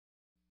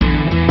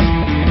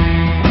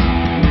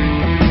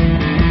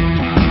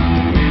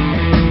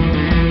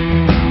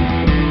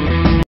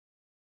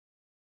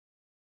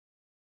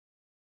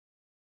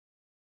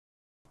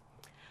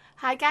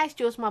Hi guys,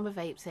 Jules Mama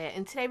Vapes here,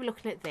 and today we're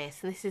looking at this,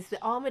 and this is the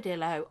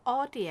Armadillo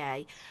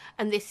RDA,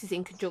 and this is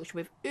in conjunction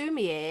with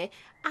Oumier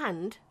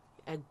and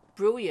a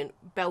brilliant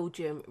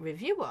Belgium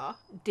reviewer,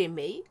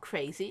 Dimi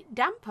Crazy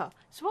Damper.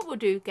 So what we'll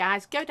do,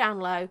 guys, go down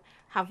low,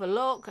 have a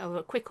look, have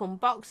a quick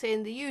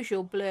unboxing, the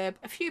usual blurb,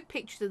 a few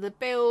pictures of the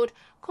build,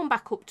 come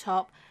back up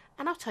top,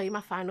 and I'll tell you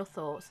my final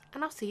thoughts,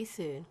 and I'll see you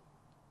soon.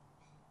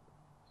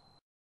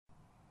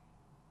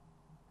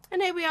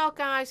 And here we are,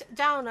 guys,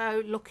 down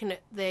low, looking at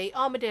the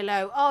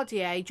Armadillo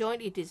RDA,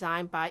 jointly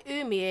designed by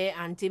Oumier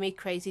and Dimi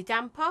Crazy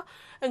Damper.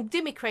 And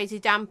Dimi Crazy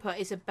Damper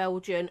is a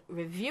Belgian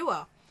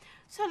reviewer.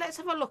 So let's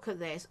have a look at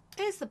this.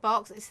 Here's the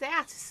box. It's the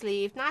outer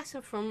sleeve, nice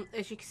and front,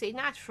 as you can see,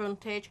 nice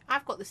frontage.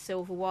 I've got the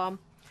silver one.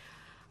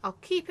 I'll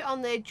keep it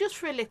on there just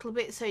for a little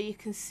bit so you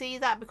can see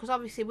that, because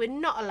obviously we're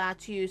not allowed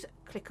to use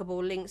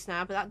clickable links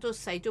now, but that does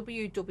say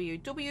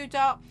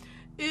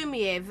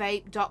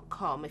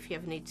www.oumiervape.com if you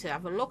ever need to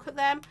have a look at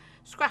them,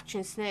 scratch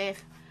and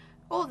sniff,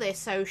 all their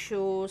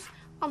socials.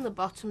 On the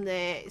bottom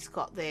there, it's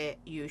got the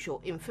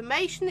usual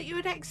information that you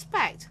would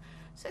expect.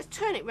 So let's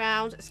turn it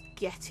round, let's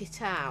get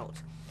it out.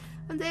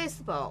 And there's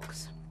the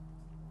box.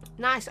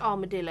 Nice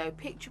armadillo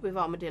picture with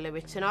armadillo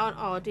written on,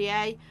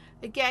 RDA.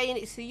 Again,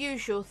 it's the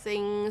usual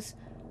things,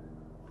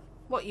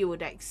 what you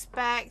would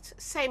expect,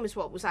 same as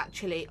what was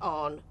actually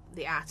on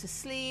the outer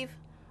sleeve.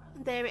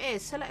 And there it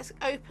is. So let's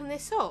open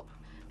this up.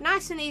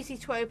 Nice and easy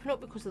to open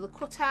up because of the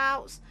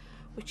cutouts,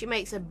 which it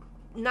makes a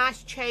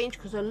nice change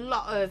because a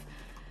lot of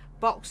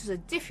boxes are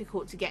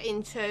difficult to get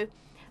into.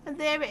 And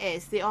there it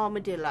is, the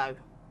armadillo.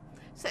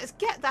 So let's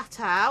get that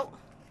out.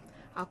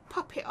 I'll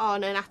pop it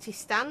on an Atty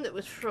stand that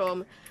was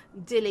from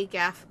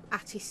Dillygaff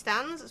Atty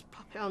Stands. Let's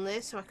pop it on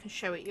there so I can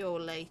show it you all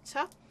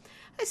later.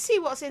 Let's see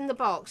what's in the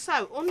box.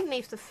 So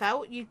underneath the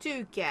felt you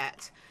do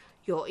get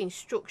your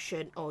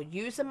instruction or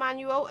user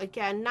manual.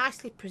 Again,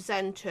 nicely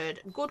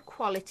presented, good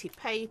quality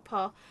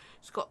paper.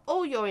 It's got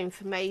all your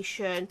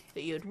information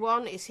that you'd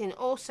want. It's in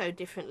also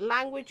different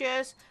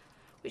languages,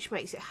 which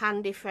makes it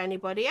handy for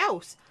anybody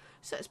else.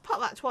 So let's pop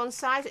that to one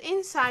side.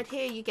 Inside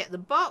here you get the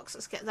box.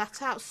 Let's get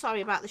that out.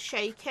 Sorry about the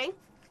shaking.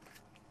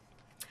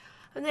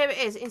 And there it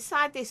is.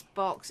 Inside this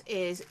box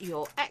is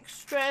your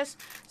extras.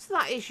 So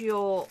that is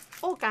your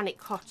organic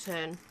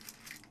cotton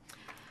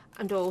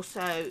and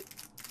also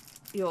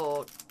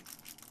your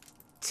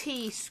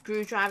T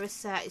screwdriver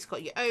set. It's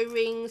got your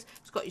O-rings,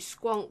 it's got your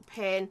squonk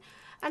pin,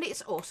 and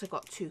it's also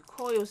got 2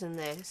 coils in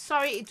there.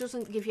 Sorry, it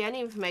doesn't give you any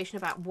information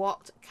about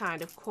what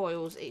kind of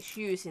coils it's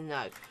using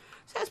though.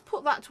 So let's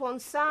put that to one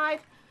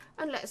side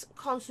and let's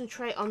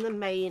concentrate on the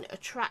main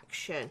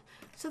attraction.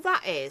 So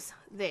that is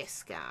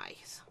this,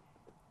 guys.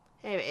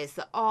 Here it is,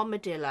 the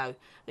Armadillo.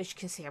 As you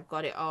can see, I've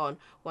got it on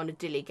one of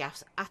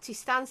Dillygaff's Atty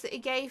stands that he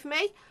gave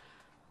me.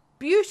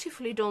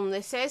 Beautifully done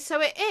this is.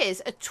 So it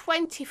is a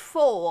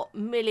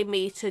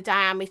 24mm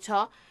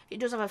diameter. It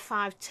does have a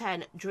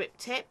 510 drip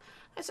tip.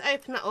 Let's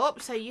open that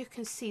up so you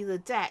can see the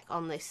deck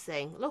on this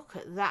thing. Look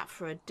at that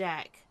for a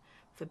deck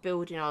for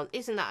building on.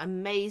 Isn't that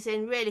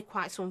amazing? Really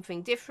quite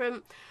something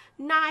different.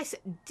 Nice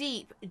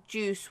deep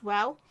juice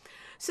well.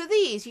 So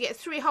these, you get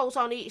 3 holes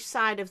on each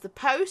side of the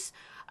post,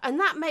 and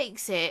that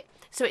makes it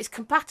so it's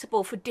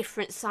compatible for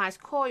different size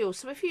coils.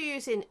 So if you're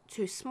using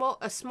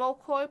a small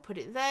coil, put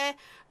it there.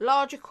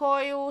 Larger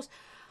coils,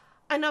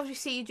 and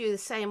obviously you do the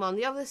same on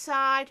the other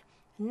side.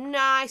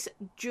 Nice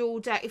dual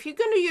deck. If you're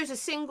going to use a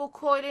single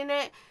coil in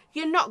it,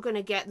 you're not going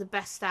to get the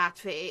best out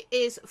of it. It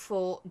is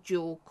for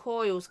dual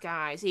coils,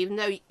 guys. Even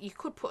though you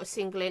could put a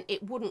single in,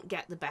 it wouldn't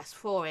get the best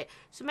for it.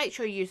 So make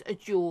sure you use a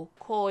dual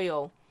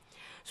coil.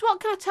 So what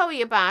can I tell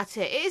you about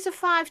it? It is a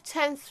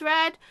 510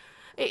 thread.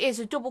 It is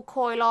a double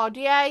coil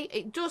RDA.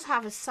 It does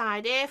have a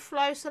side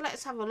airflow. So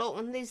let's have a look.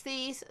 And there's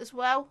these as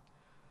well.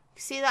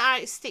 See that how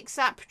it sticks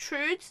out,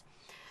 protrudes?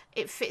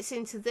 It fits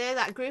into there,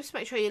 that groove. So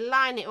make sure you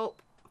line it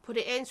up, put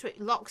it in so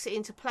it locks it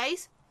into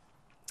place.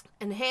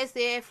 And here's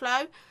the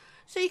airflow.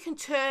 So you can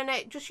turn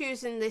it just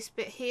using this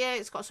bit here.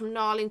 It's got some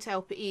knurling to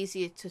help it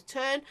easier to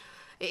turn.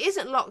 It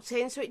isn't locked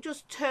in, so it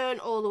just turn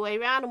all the way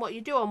around, and what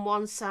you do on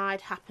one side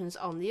happens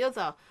on the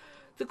other.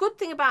 The good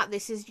thing about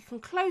this is you can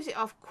close it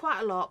off quite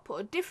a lot,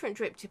 put a different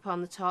drip tip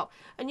on the top,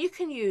 and you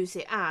can use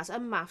it as a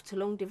mouth to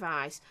lung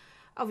device.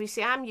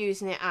 Obviously I'm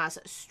using it as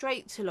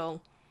straight to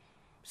lung.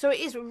 So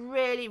it is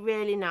really,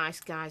 really nice,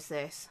 guys,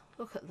 this.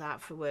 Look at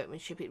that for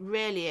workmanship, it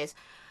really is.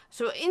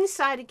 So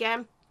inside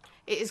again,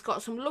 it has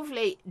got some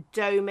lovely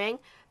doming.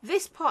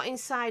 This part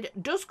inside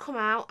does come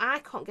out. I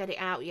can't get it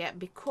out yet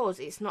because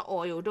it's not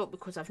oiled up,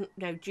 because I've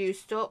no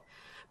juiced up.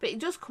 But it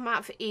does come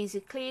out for easy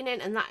cleaning,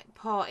 and that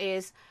part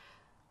is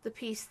the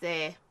piece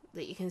there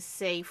that you can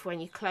see for when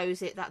you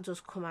close it. That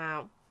does come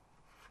out.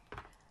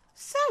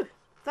 So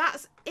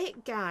that's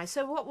it, guys.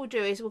 So what we'll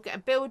do is we'll get a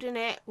build in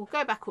it. We'll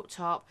go back up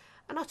top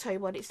and I'll tell you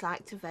what it's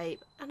like to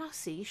vape, and I'll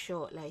see you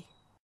shortly.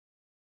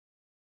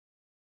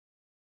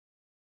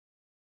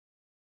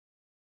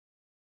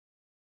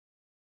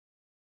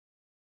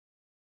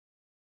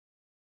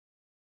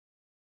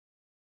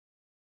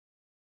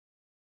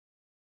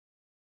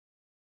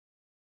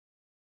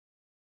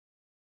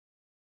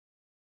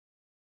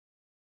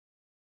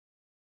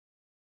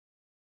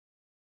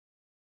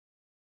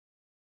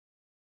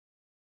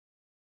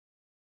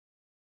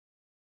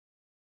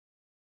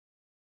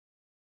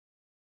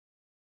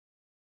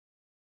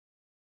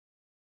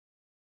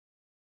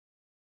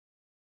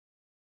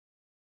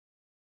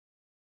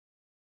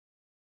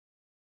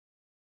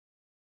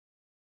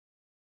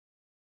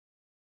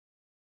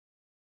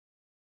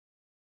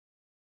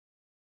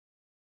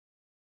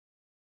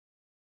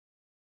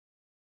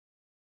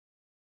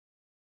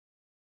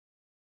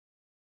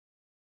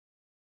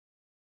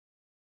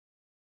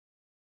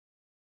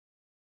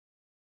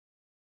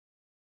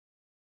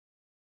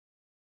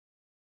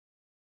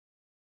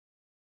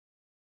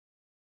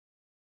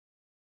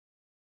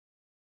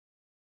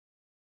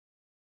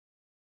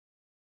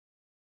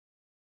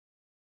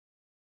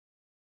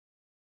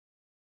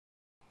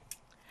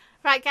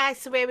 Right guys,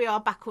 so here we are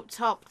back up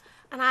top,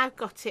 and I've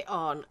got it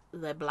on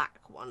the black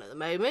one at the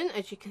moment.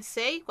 As you can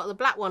see, got the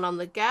black one on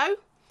the go.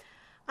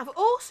 I've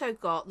also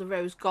got the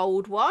rose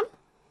gold one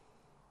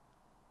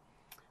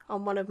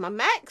on one of my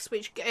mechs,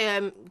 which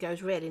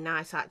goes really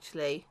nice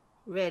actually,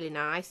 really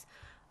nice.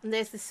 And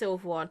there's the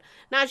silver one.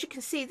 Now as you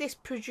can see, this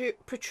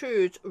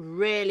protrudes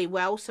really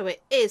well, so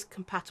it is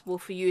compatible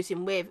for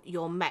using with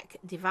your mech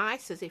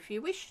devices if you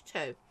wish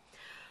to.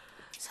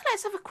 So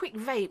let's have a quick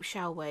vape,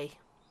 shall we?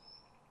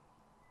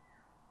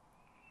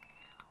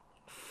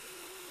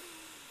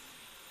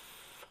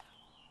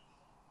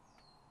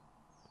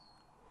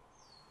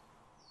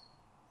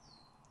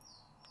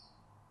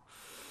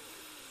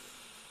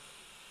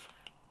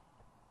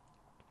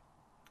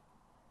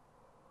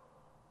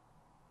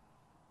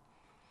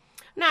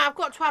 Now, I've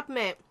got to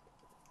admit,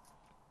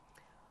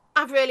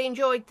 I've really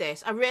enjoyed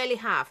this. I really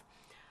have.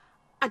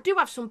 I do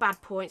have some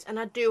bad points, and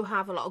I do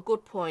have a lot of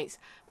good points.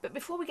 But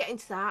before we get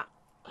into that,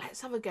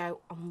 let's have a go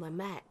on the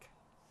mech.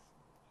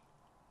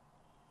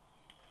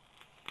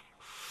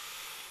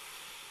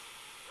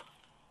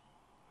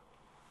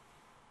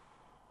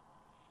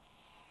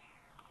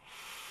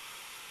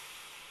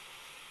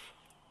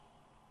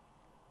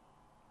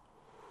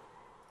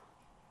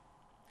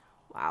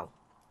 Wow.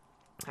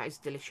 That is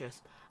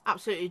delicious.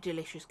 Absolutely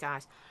delicious,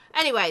 guys.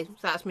 Anyway,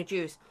 so that's my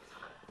juice.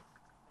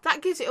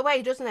 That gives it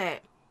away, doesn't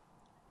it?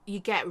 You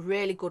get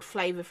really good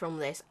flavour from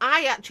this.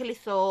 I actually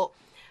thought,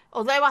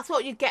 although I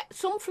thought you'd get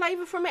some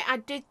flavour from it, I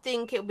did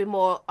think it would be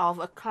more of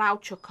a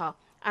cloud chucker.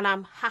 And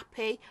I'm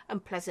happy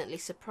and pleasantly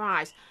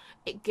surprised.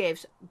 It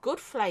gives good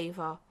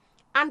flavour,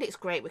 and it's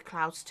great with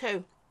clouds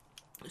too.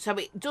 So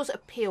it does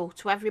appeal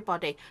to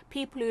everybody.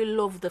 People who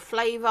love the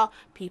flavour,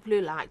 people who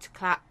like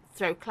to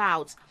throw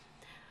clouds.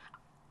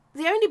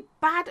 The only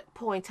bad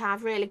point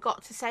I've really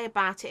got to say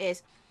about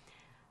it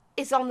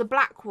is on the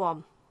black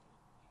one.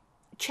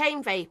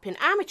 Chain vaping.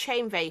 I'm a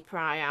chain vapor,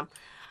 I am.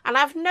 And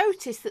I've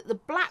noticed that the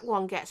black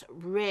one gets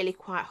really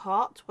quite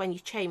hot when you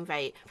chain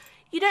vape.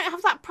 You don't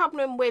have that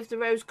problem with the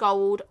rose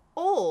gold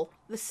or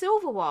the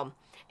silver one.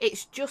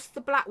 It's just the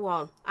black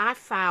one I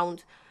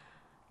found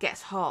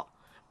gets hot.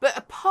 But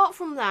apart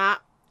from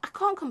that, I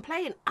can't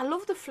complain. I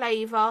love the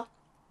flavour.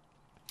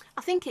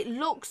 I think it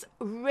looks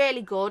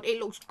really good. It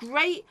looks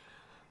great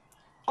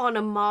on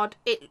a mod,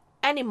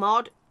 any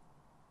mod.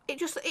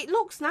 It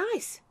looks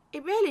nice.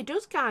 It really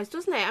does, guys,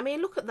 doesn't it? I mean,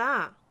 look at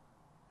that.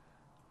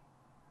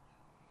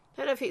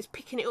 Don't know if it's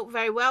picking it up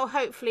very well.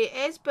 Hopefully it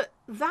is, but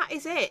that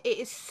is it. It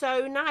is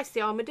so nice,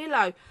 the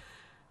Armadillo,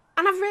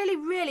 and I've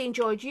really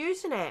enjoyed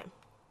using it.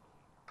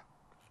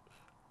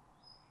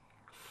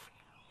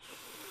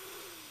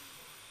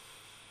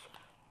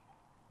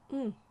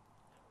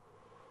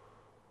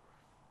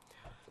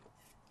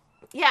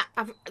 Yeah,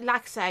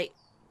 like I say,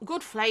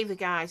 good flavour,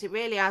 guys. It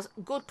really has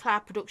good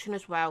cloud production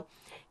as well.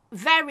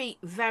 Very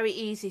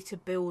easy to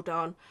build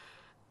on.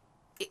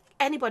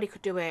 Anybody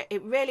could do it.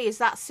 It really is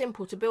that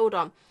simple to build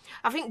on.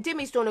 I think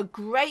Dimi's done a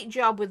great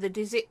job with the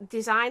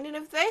designing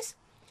of this,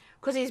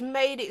 because he's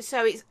made it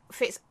so it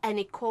fits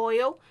any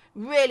coil.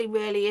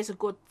 Really is a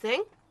good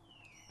thing.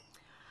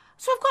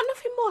 So I've got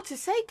nothing more to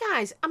say,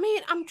 guys. I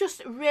mean, I'm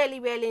just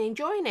really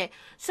enjoying it.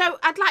 So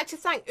I'd like to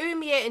thank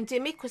Oumier and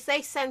Dimi, because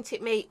they sent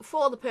it me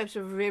for the purpose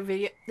of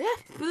review.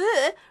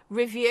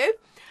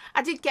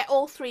 I did get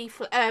all three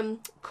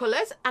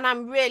colours, and I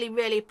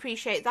really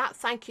appreciate that.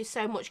 Thank you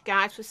so much,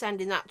 guys, for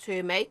sending that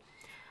to me.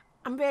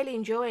 I'm really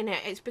enjoying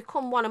it. It's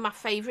become one of my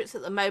favourites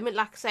at the moment.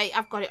 Like I say,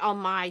 I've got it on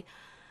my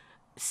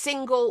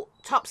single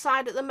top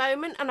side at the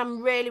moment, and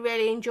I'm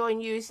really enjoying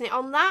using it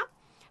on that.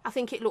 I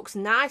think it looks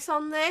nice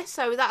on this,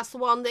 so that's the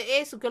one that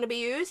is going to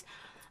be used.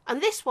 And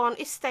this one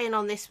is staying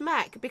on this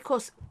mech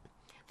because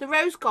the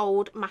rose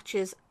gold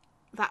matches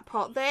that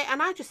part there,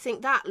 and I just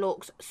think that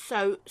looks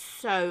so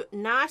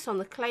nice on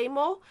the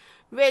claymore.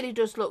 Really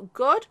does look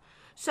good.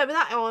 So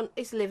that one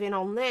is living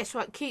on there, so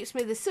it keeps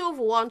me the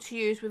silver one to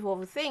use with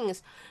other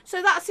things.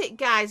 So that's it,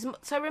 guys.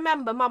 So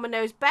remember, Mama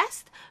knows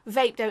best.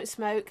 Vape, don't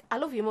smoke. I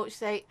love you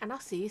much, and I'll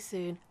see you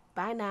soon.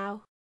 Bye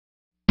now.